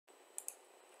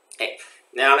Okay,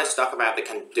 now let's talk about the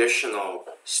conditional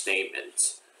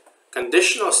statement.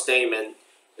 Conditional statement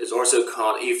is also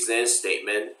called if-then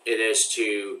statement. It is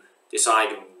to decide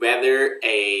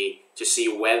to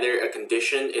see whether a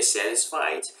condition is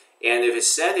satisfied, and if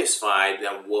it's satisfied,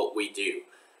 then what we do.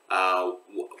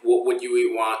 What do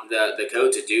we want the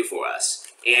code to do for us?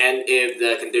 And if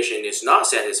the condition is not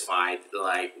satisfied,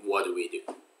 like what do we do?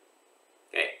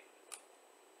 Okay.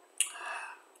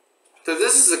 So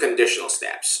this is the conditional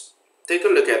steps. Take a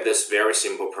look at this very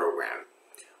simple program.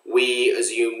 We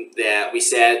assume that we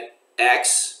said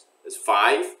x is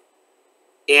 5,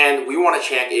 and we want to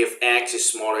check if x is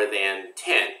smaller than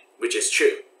 10, which is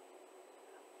true.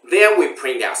 Then we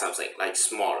print out something like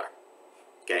smaller.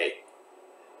 Okay.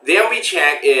 Then we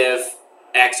check if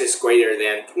x is greater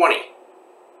than 20.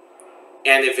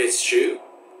 And if it's true,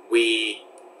 we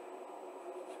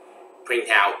print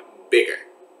out bigger.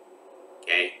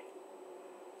 Okay.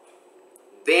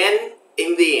 Then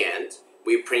in the end,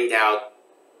 we print out,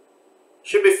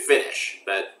 should be finished,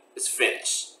 but it's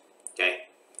finished. Okay.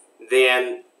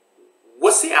 Then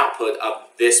what's the output of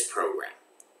this program?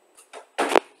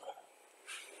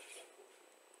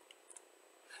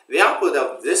 The output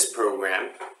of this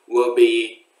program will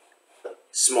be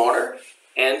smaller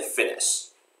and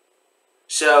finished.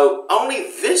 So only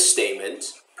this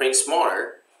statement prints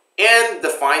smaller, and the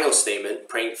final statement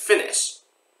print finished.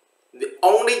 These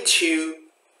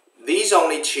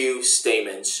only two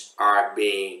statements are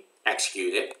being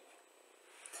executed,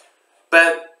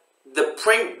 but the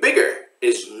print bigger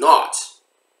is not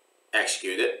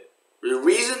executed. The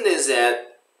reason is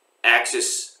that x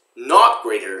is not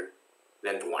greater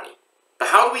than 20. But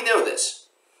how do we know this?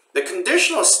 The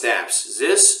conditional steps,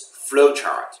 this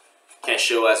flowchart, can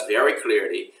show us very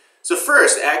clearly. So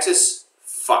first, x is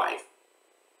 5.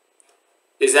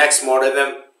 Is x smaller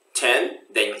than 10?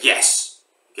 Then yes.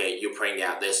 Okay, you print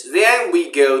out this. Then we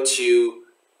go to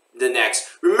the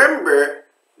next. Remember,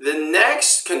 the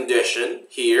next condition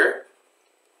here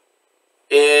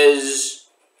is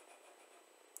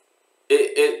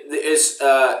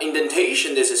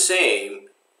indentation is the same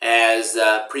as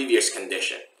the previous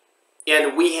condition.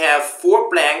 And we have 4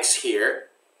 blanks here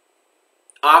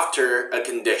after a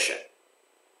condition.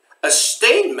 A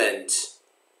statement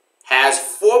has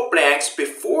 4 blanks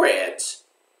before it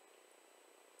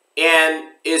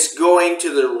and is going to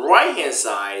the right-hand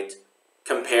side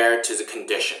compared to the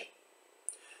condition.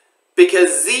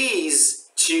 Because these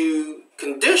two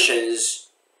conditions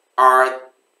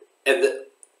are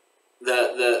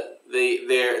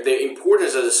their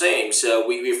importance are the same. So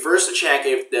we first check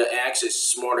if the x is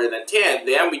smaller than 10,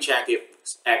 then we check if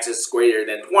x is greater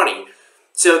than 20.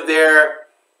 So they're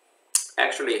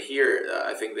actually here.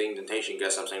 I think the indentation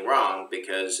got something wrong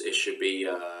because it should be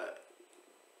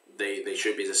they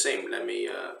should be the same. Let me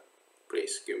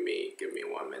please give me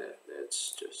 1 minute.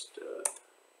 That's just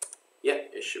yeah.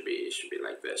 It should be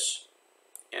like this,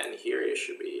 and here it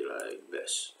should be like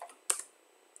this.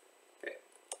 Okay,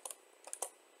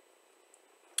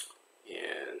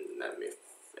 and let me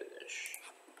finish.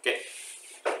 Okay.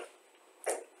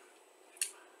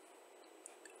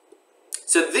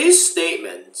 So these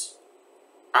statements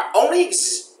are only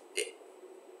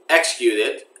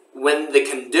executed when the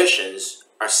conditions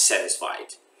are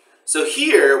satisfied. So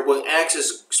here, when x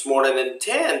is smaller than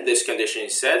 10, this condition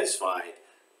is satisfied,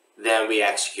 then we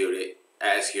execute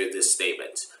this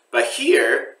statement. But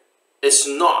here, it's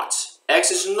not.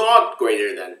 X is not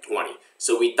greater than 20.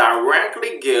 So we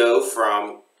directly go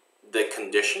from the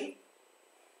condition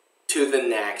to the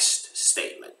next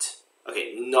statement.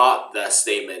 Okay, not the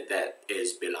statement that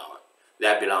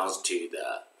belongs to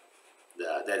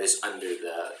that is under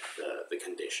the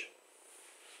condition.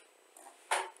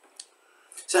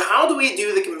 So how do we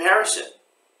do the comparison?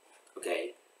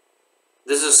 Okay,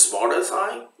 this is smaller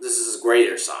sign, this is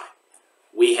greater sign.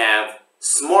 We have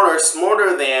smaller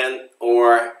than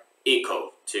or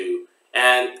equal to,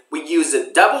 and we use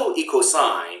a double equal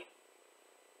sign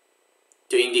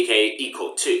to indicate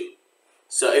equal to.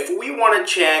 So if we want to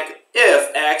check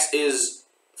if x is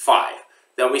 5,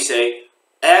 then we say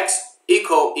x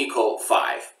equal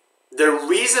 5. The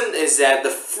reason is that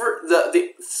the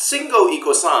single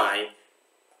equal sign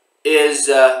is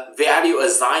a value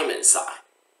assignment sign.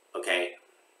 Okay,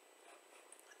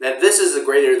 that this is a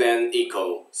greater than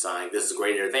equal sign. This is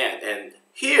greater than, and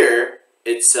here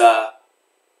it's a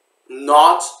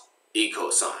not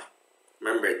equal sign.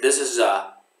 Remember, this is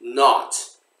a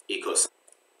not equal sign.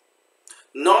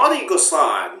 Not equal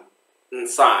sign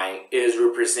is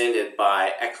represented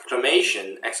by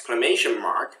exclamation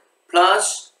mark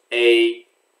plus a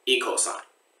equal sign.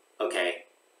 Okay,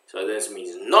 so this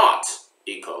means not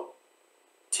equal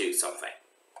to something.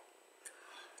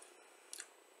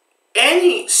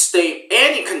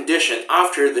 any condition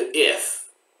after the if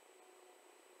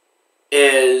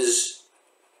is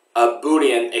a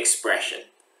Boolean expression.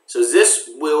 So this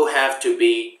will have to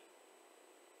be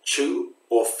true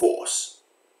or false.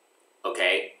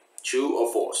 Okay, true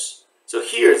or false. So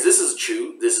here, this is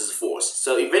true, this is false.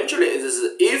 So eventually, this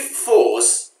is if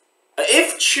false,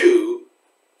 if true,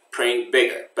 print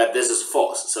bigger, but this is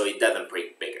false, so it doesn't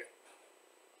print bigger.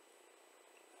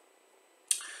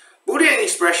 Boolean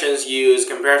expressions use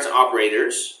comparison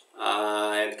operators,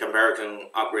 and comparison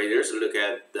operators look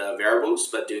at the variables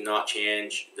but do not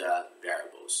change the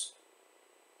variables.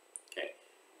 Okay.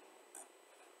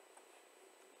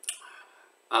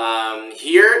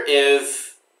 Here,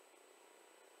 if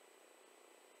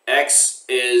x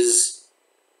is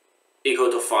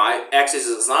equal to 5, x is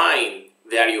assigned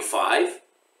value 5,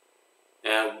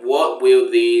 and what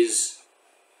will these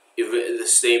the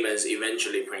statements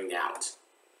eventually print out?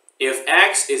 If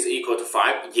x is equal to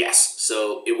 5, yes,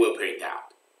 so it will print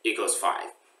out equals 5.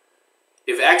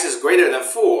 If x is greater than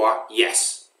 4,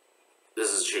 yes,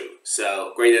 this is true,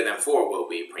 so greater than 4 will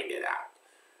be printed out.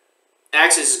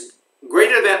 X is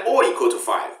greater than or equal to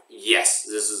 5, yes,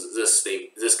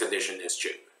 this condition is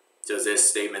true. So this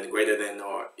statement greater than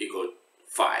or equal to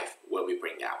 5 will be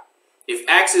printed out. If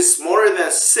x is smaller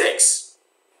than 6,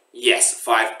 yes,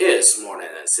 5 is smaller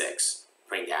than 6,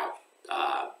 print out.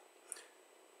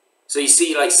 So you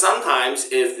see, like sometimes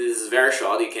if this is very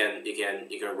short, you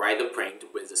can write the print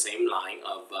with the same line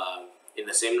of in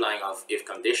the same line of if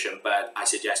condition, but I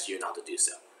suggest you not to do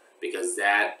so because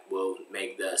that will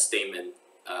make the statement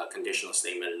conditional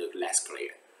statement look less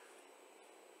clear.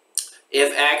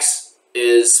 If x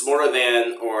is smaller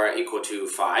than or equal to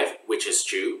 5, which is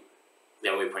true,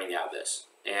 then we print out this.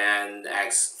 And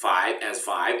x5 as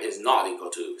 5 is not equal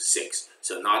to 6,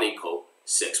 so not equal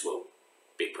 6 will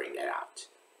be printed out.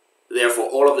 Therefore,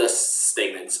 all of the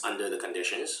statements under the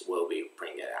conditions will be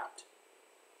printed out.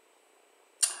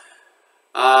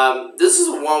 This is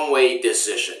a one-way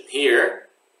decision. Here,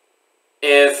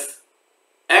 if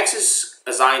x is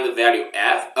assigned the value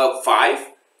of 5,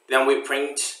 then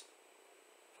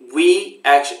we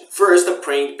actually first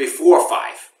print before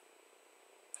 5.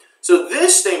 So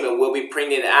this statement will be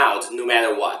printed out no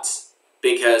matter what,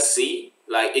 because see,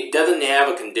 like it doesn't have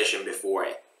a condition before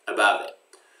it, above it.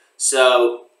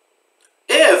 So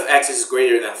if x is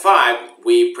greater than 5,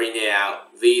 we print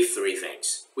out these 3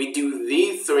 things. We do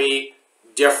these 3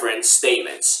 different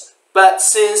statements. But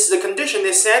since the condition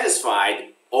is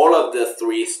satisfied, all of the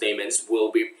 3 statements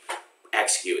will be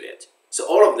executed. So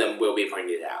all of them will be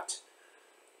printed out.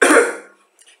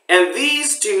 And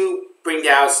these 2 print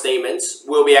out statements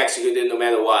will be executed no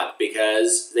matter what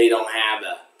because they don't have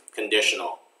a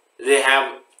conditional. They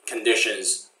have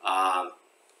conditions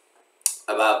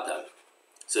above them.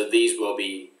 So these will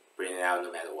be printed out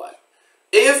no matter what.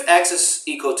 If x is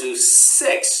equal to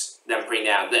 6, then print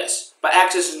out this. But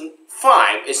x is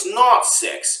 5 is not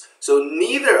 6, so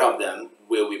neither of them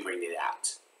will be printed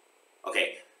out.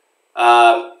 Okay.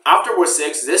 Afterwards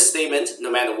 6, this statement,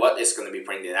 no matter what, is going to be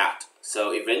printed out.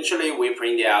 So eventually we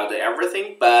print out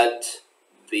everything but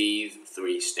these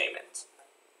 3 statements.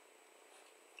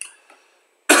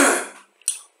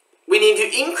 We need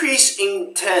to increase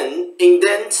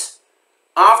indent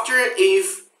after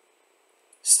if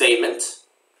statement.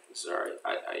 Sorry,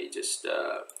 I just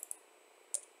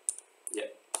yeah.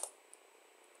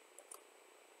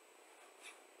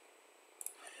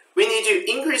 We need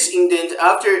to increase indent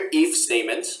after if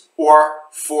statements or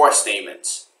for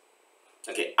statements.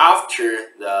 Okay,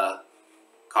 after the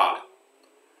column.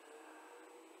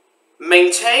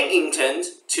 Maintain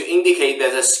indent to indicate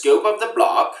that the scope of the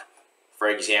block, for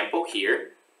example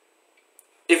here,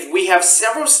 if we have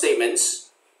several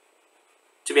statements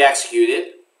to be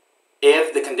executed,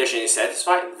 if the condition is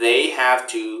satisfied, they have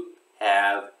to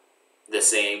have the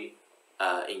same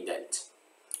indent.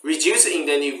 Reduce the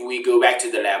indent if we go back to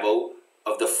the level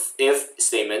of the if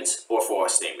statement or for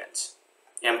statement.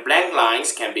 And blank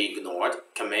lines can be ignored.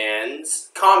 Comments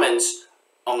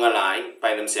on a line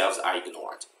by themselves are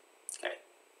ignored. Okay.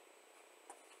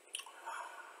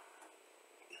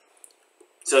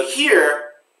 So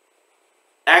here,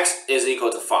 x is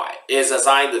equal to 5. Is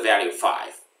assigned the value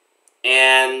 5.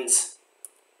 And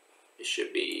it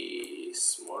should be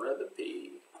smaller than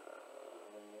p.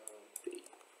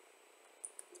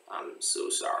 I'm so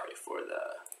sorry for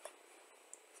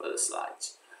the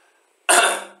slides.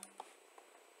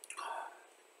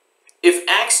 If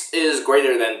x is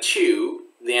greater than 2,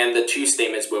 then the 2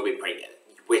 statements will be printed,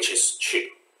 which is true,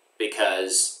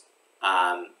 because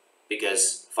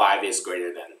 5 is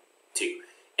greater than 2.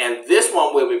 And this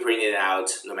one will be printed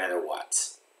out no matter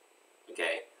what.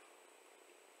 Okay.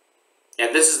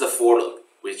 And this is the for loop,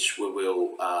 which we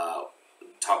will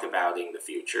talk about in the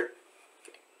future.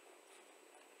 Okay.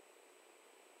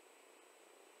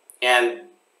 And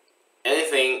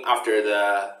anything after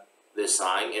this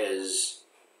sign is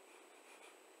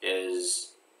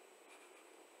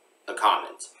a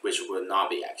comment, which will not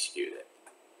be executed.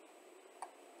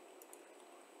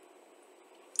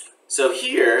 So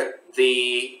here,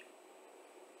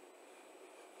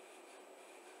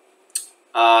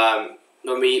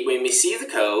 when we see the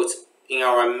code, in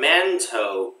our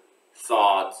mental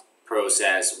thought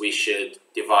process, we should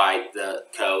divide the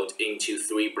code into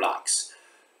 3 blocks.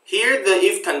 Here, the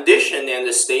if condition and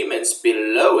the statements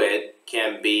below it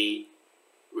can be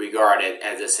regarded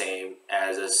as the same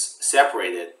as a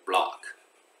separated block.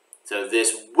 So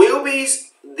these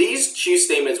 2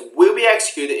 statements will be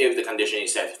executed if the condition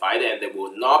is satisfied, and they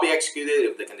will not be executed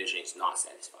if the condition is not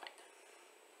satisfied.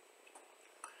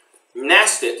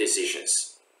 Nested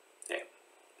decisions. Okay.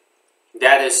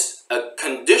 That is a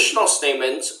conditional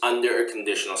statement under a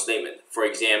conditional statement. For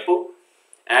example,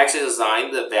 x is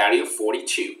assigned the value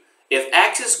 42. If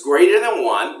x is greater than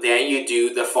 1, then you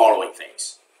do the following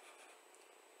things.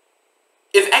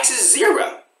 If x is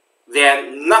 0,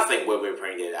 then nothing will be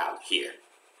printed out here.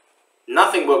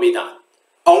 Nothing will be done.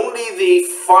 Only the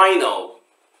final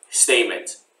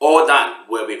statement, all done,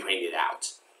 will be printed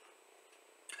out.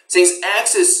 Since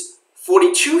x is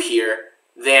 42 here,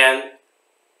 then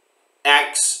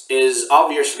x is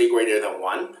obviously greater than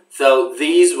 1, so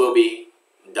these will be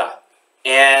done.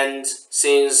 And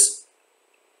since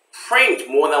print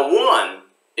more than 1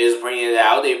 is printed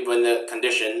out when the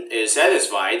condition is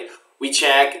satisfied, we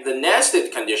check the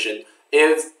nested condition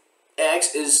if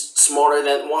x is smaller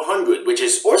than 100, which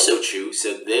is also true,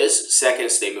 so this second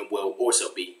statement will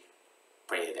also be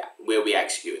printed out, will be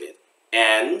executed,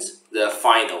 and the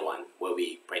final one will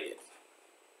be printed.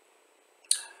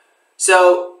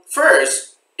 So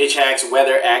first, it checks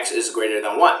whether x is greater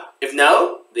than 1. If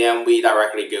no, then we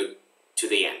directly go to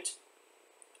the end.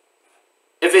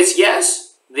 If it's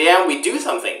yes, then we do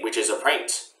something, which is a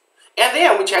print. And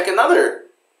then we check another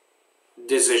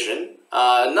decision,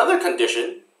 another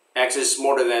condition, x is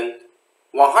smaller than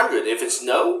 100. If it's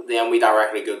no, then we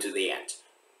directly go to the end.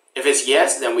 If it's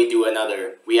yes, then we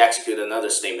execute another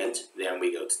statement, then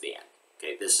we go to the end.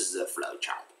 Okay, this is the flow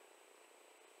chart.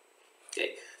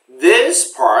 Okay,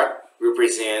 this part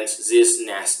represents this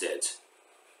nested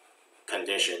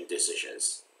condition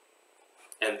decisions.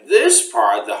 And this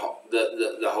part, the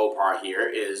whole part here,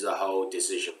 is the whole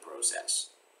decision process.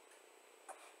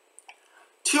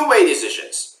 Two-way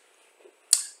decisions.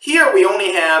 Here we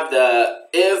only have the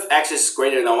if x is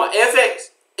greater than 1.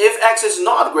 If x is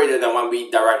not greater than 1, we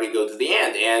directly go to the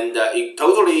end and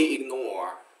totally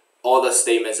ignore all the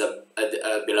statements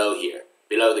below here,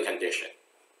 below the condition.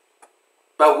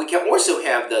 But we can also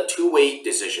have the two-way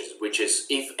decisions, which is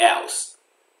if-else.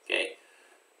 Okay.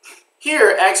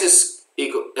 Here, x is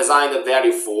assigned a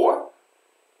value 4,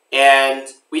 and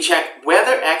we check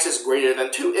whether x is greater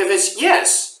than 2. If it's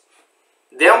yes,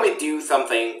 then we do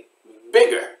something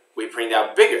bigger. We print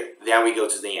out bigger, then we go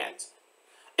to the end.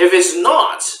 If it's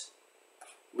not,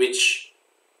 which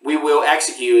we will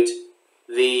execute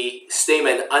the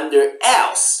statement under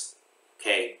else.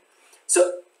 Okay,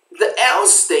 so the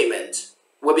else statement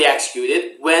will be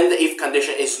executed when the if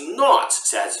condition is not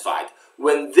satisfied.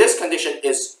 When this condition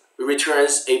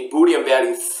returns a Boolean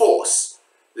value false,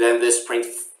 then this print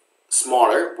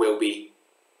smaller will be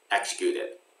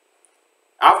executed.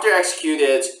 After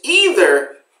executed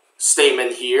either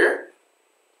statement here,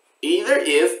 either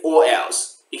if or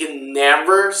else, you can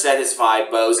never satisfy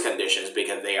both conditions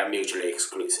because they are mutually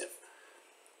exclusive.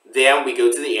 Then we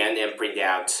go to the end and print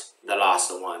out the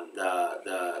last one,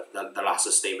 the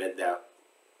last statement that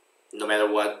no matter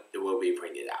what, it will be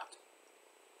printed out.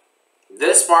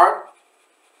 This part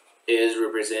is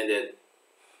represented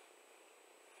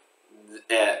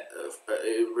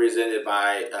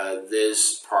by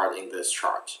this part in this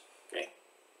chart. Okay.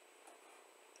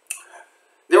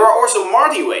 There are also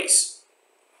multi-ways.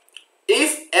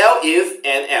 If, else,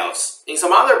 and else. In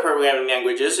some other programming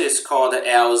languages, it's called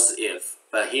else if,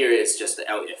 but here it's just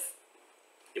else if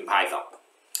in Python.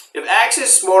 If x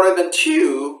is smaller than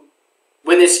 2,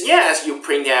 when it's yes, you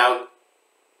print out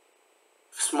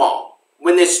small.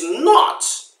 When it's not,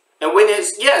 and when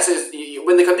it's yes,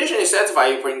 when the condition is satisfied,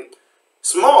 you print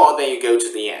small, then you go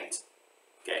to the end.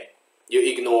 Okay, you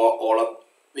ignore all of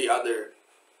the other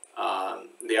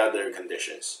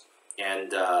conditions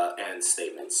and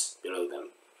statements below them.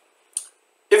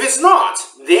 If it's not,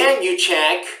 then you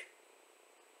check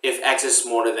if x is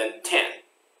smaller than 10.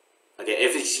 Okay,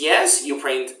 if it's yes, you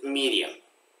print medium.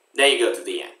 Then you go to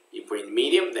the end. You print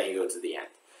medium, then you go to the end.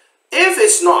 If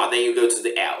it's not, then you go to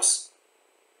the else.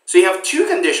 So you have two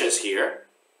conditions here.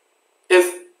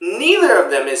 If neither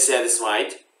of them is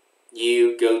satisfied,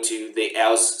 you go to the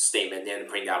else statement and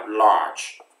print out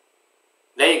large.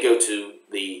 Then you go to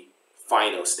the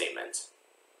final statement,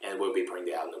 and it will be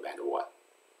printed out no matter what.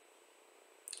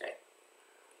 Okay.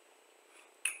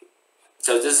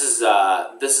 So this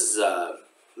is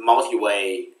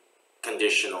multi-way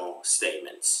conditional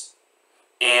statements.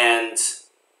 And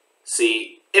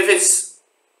see, if it's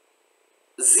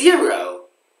 0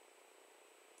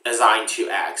 assigned to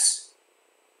x,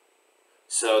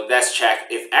 so let's check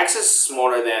if x is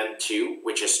smaller than 2,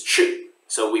 which is true.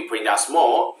 So we print out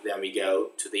small, then we go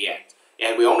to the end.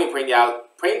 And we only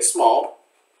print small,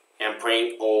 and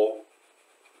print all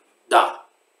done.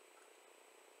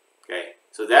 Okay,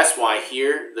 so that's why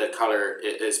here the color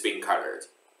is being colored.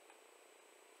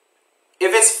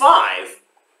 If it's 5,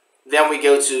 then we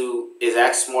go to, is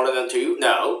x smaller than 2?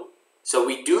 No. So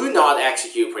we do not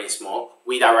execute print small.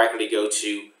 We directly go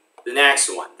to the next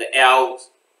one, the else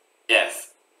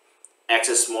if x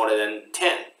is smaller than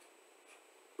 10,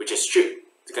 which is true.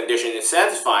 The condition is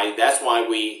satisfied. That's why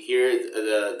we here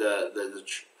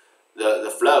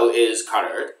the flow is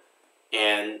colored,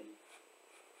 and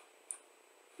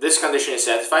this condition is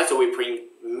satisfied. So we print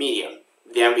medium.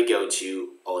 Then we go to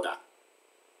all done.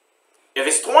 If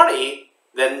it's 20,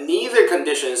 then neither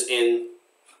conditions in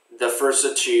the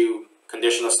first two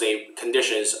conditional state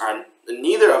conditions are,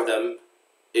 neither of them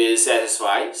is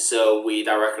satisfied, so we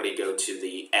directly go to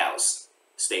the else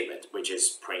statement, which is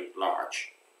print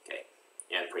large, okay,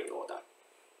 and print all done.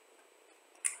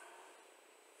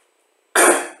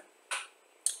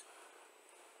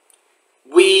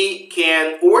 We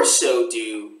can also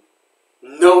do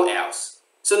no else.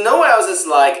 So no else is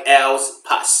like else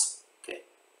plus. Okay,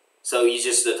 so you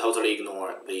just totally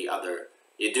ignore the other.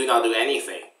 You do not do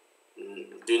anything,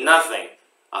 do nothing.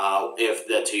 If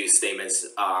the two statements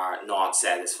are not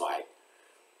satisfied.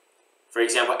 For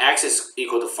example, x is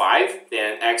equal to 5,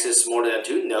 then x is smaller than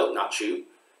 2. No, not true.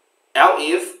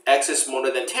 If x is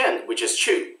smaller than 10, which is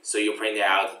true. So you print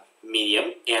out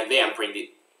medium, and then print it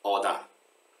all done.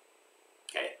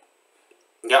 Okay.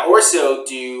 You can also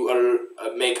do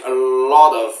make a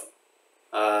lot of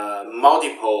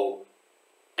multiple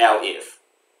if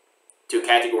to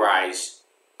categorize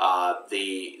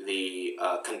the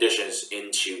conditions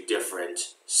into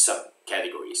different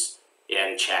subcategories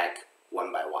and check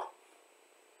one by one.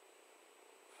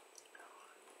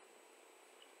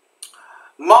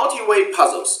 Multi-way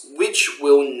puzzles, which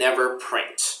will never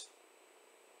print.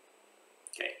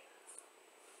 Okay.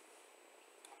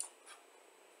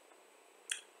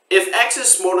 If x is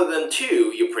smaller than 2,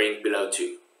 you print below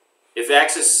 2. If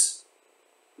x is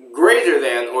greater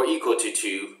than or equal to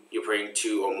 2, you print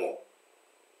 2 or more.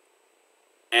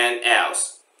 And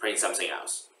else, print something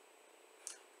else.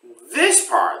 This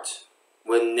part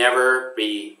will never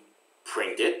be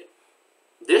printed.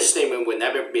 This statement will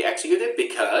never be executed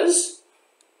because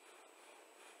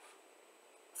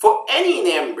for any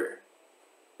number,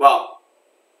 well,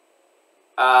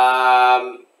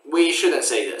 we shouldn't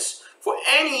say this. For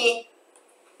any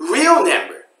real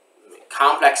number,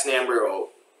 complex number or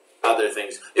other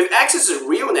things, if x is a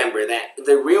real number, then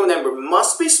the real number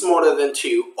must be smaller than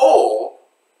 2 or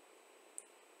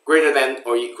greater than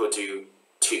or equal to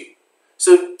 2.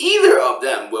 So either of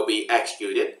them will be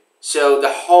executed. So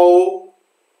the whole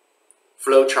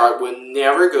flowchart will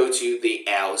never go to the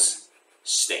else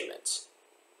statement.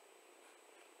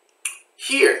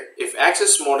 Here, if x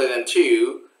is smaller than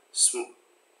 2,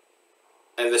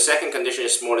 and the second condition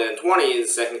is smaller than 20, and the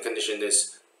second condition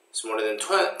is smaller than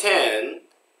 10,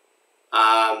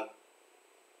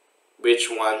 which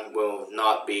one will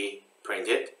not be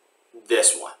printed?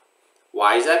 This one.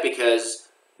 Why is that? Because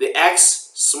the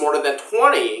x smaller than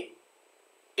 20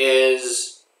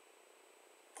 is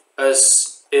the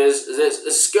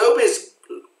scope is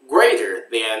greater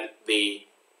than the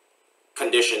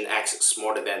condition x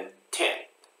smaller than 10.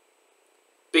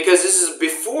 Because this is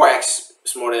before x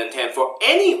smaller than 10. For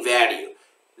any value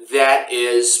that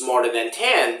is smaller than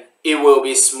 10, it will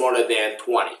be smaller than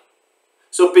 20.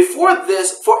 So before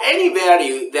this, for any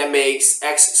value that makes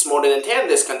x smaller than 10,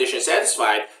 this condition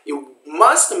satisfied, you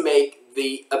must make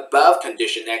the above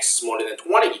condition x smaller than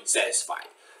 20 satisfied.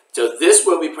 So this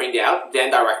will be printed out,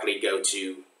 then directly go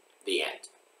to the end.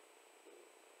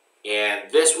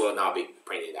 And this will not be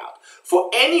printed out. For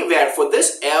any value, for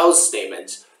this else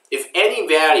statement, if any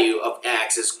value of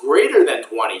x is greater than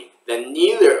 20, then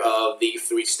neither of the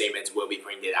three statements will be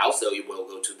printed out, so it will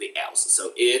go to the else.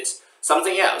 So it's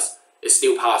something else is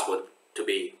still possible to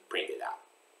be printed out.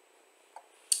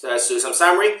 So let's do some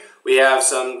summary. we have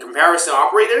some comparison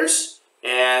operators,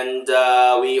 and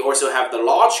we also have the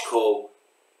logical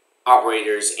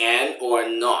operators and or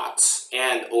not.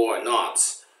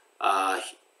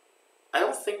 I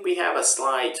don't think we have a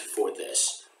slide for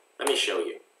this. Let me show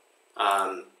you.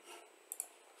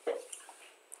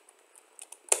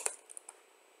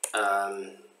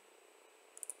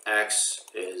 X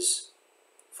is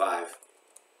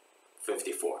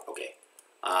 554. Okay.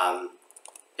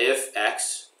 If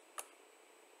X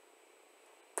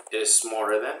is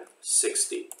smaller than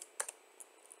 60,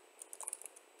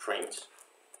 print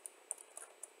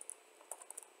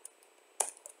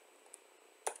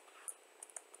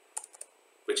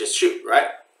which is true, right?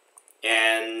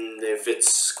 And if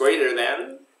it's greater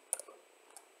than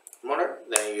smaller,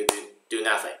 then you do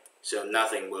nothing. So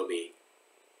nothing will be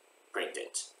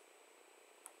printed.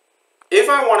 If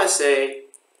I want to say,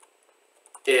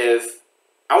 if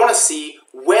I want to see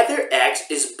whether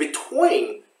X is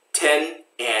between 10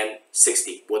 and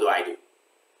 60, what do I do?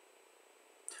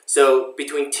 So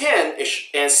between 10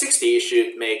 and 60, it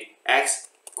should make X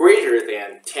greater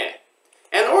than 10.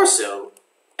 And also,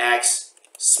 X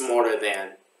smaller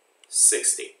than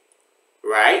 60,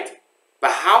 right?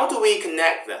 But how do we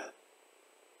connect them?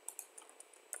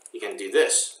 You can do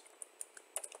this.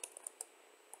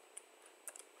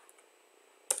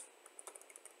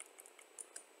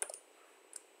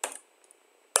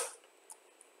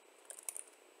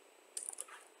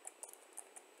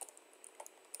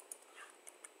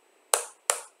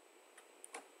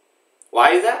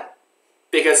 Why is that?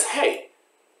 Because, hey,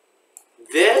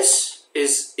 this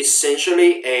is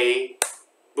essentially a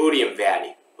Boolean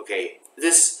value, okay?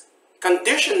 This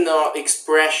conditional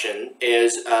expression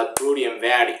is a Boolean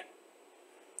value.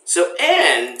 So,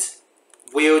 and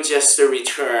will just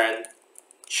return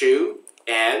true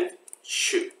and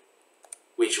true,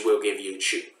 which will give you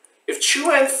true. If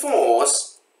true and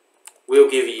false, will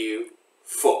give you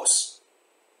false.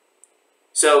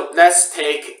 So, let's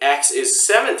take X is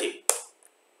 70.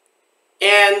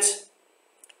 And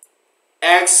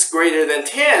X greater than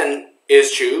 10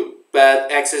 is true,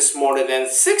 but X is smaller than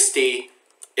 60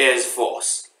 is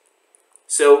false.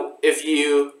 So if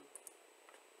you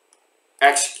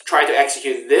try to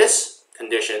execute this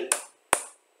condition,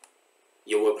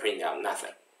 you will print out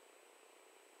nothing.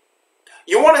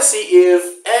 You want to see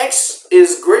if X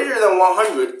is greater than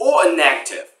 100 or a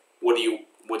negative. What do you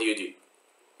do?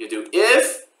 You do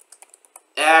if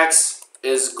X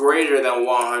is greater than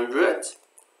 100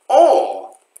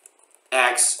 or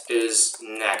X is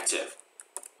negative.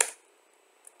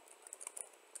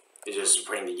 You just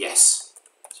print yes,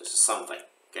 just something,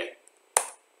 okay?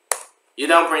 You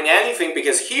don't print anything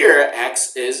because here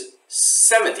X is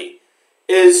 70.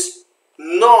 Is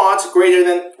not greater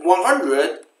than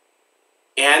 100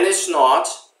 and it's not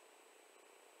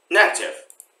negative.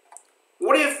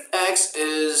 What if X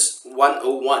is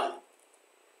 101?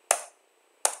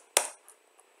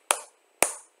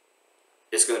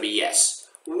 It's going to be yes.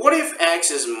 What if X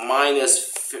is minus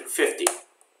 50?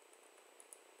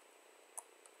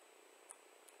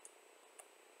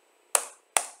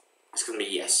 It's going to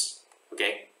be yes.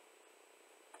 Okay?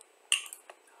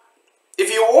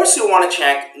 If you also want to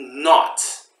check not,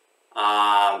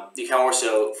 you can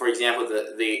also, for example,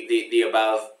 the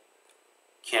above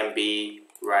can be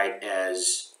right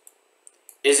as,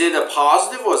 is it a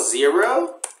positive or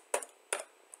 0?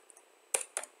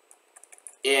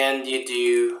 And you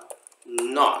do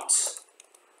not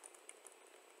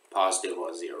positive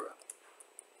or 0.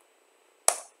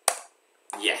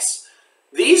 Yes,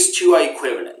 these two are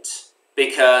equivalent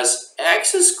because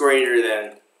X is greater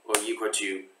than or equal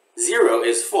to 0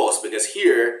 is false because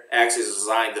here X is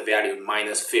assigned the value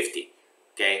minus 50,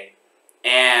 okay?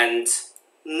 And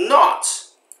not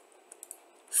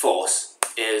false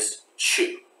is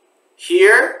true.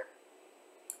 Here,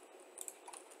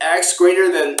 X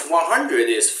greater than 100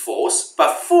 is false,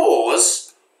 but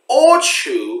false or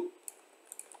true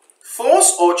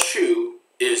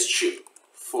is true.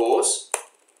 False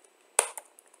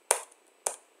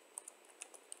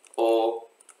or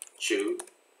true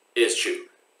is true.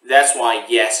 That's why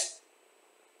yes,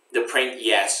 the print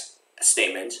yes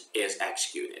statement is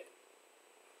executed.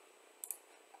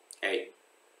 Okay.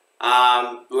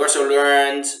 We also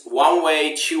learned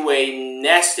one-way, two-way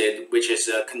nested, which is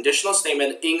a conditional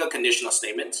statement in a conditional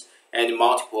statement, and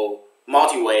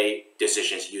multi-way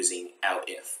decisions using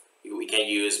elif. We can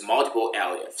use multiple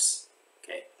elifs.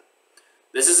 Okay.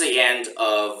 This is the end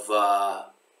of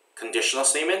conditional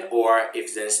statement or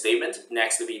if-then statement.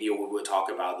 Next video we will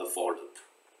talk about the for loop.